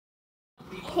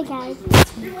Hey guys,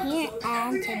 it's me here,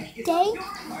 and today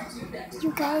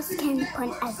you guys can put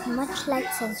as much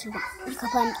likes as you want. You can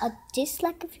put a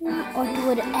dislike if you want, or do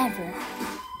whatever.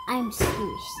 I'm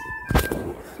serious.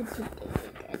 So today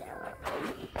we're gonna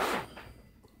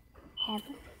have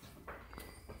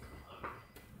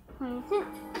what is it?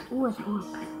 With one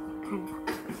kind of.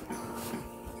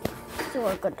 So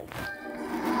we're gonna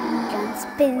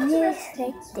spin this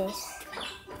like this.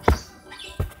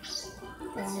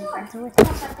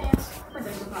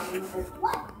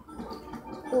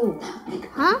 Oh.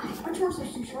 Huh? Our drawers are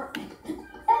too short. This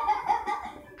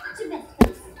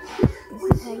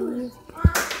is how you use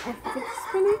a fidget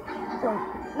spinner. Well,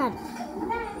 not.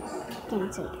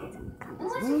 Can't say it.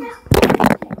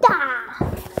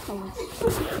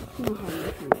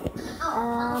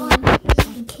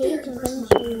 Okay, I'm going to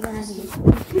show you one of these.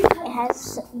 It has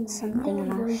something, and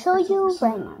I'll show you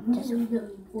right now. Just really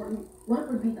important. What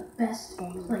would be the best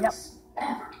place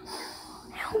ever?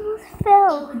 I almost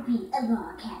fell. It would be a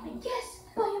log cabin. Yes,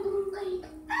 by a blue lake.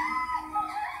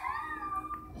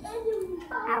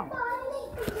 Ow.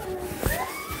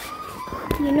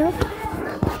 You know? A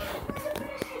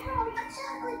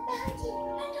chocolate fountain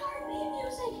and R&B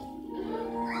music.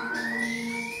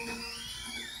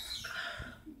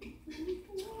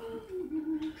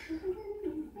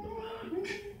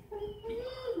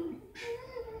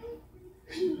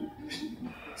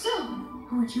 So,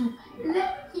 how would you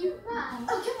let you fly?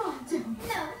 Oh, come on, Tim.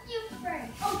 No, you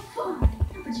first. Oh,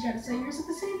 fine. But you gotta say yours at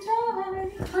the same time.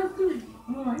 On 3,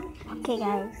 1. Okay,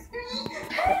 guys.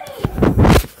 Hey!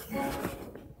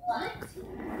 What?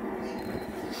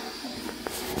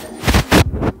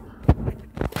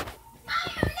 I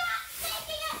am not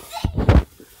making a scene!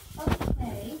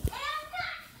 Okay. And I'm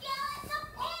not yelling the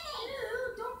penny!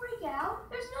 Dude, don't freak out.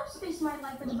 There's no space in my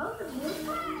life for the both of you. She's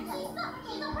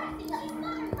suffocating. She's a vertigo.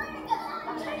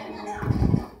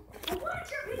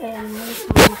 And It's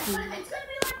gonna be like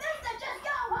this, then just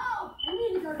go home. I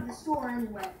need to go to the store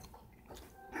anyway.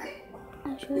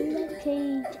 I'll show you that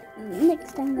page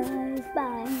next time, guys. Bye.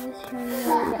 I'm just showing you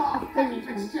a fidget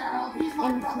spinner.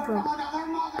 And it's good.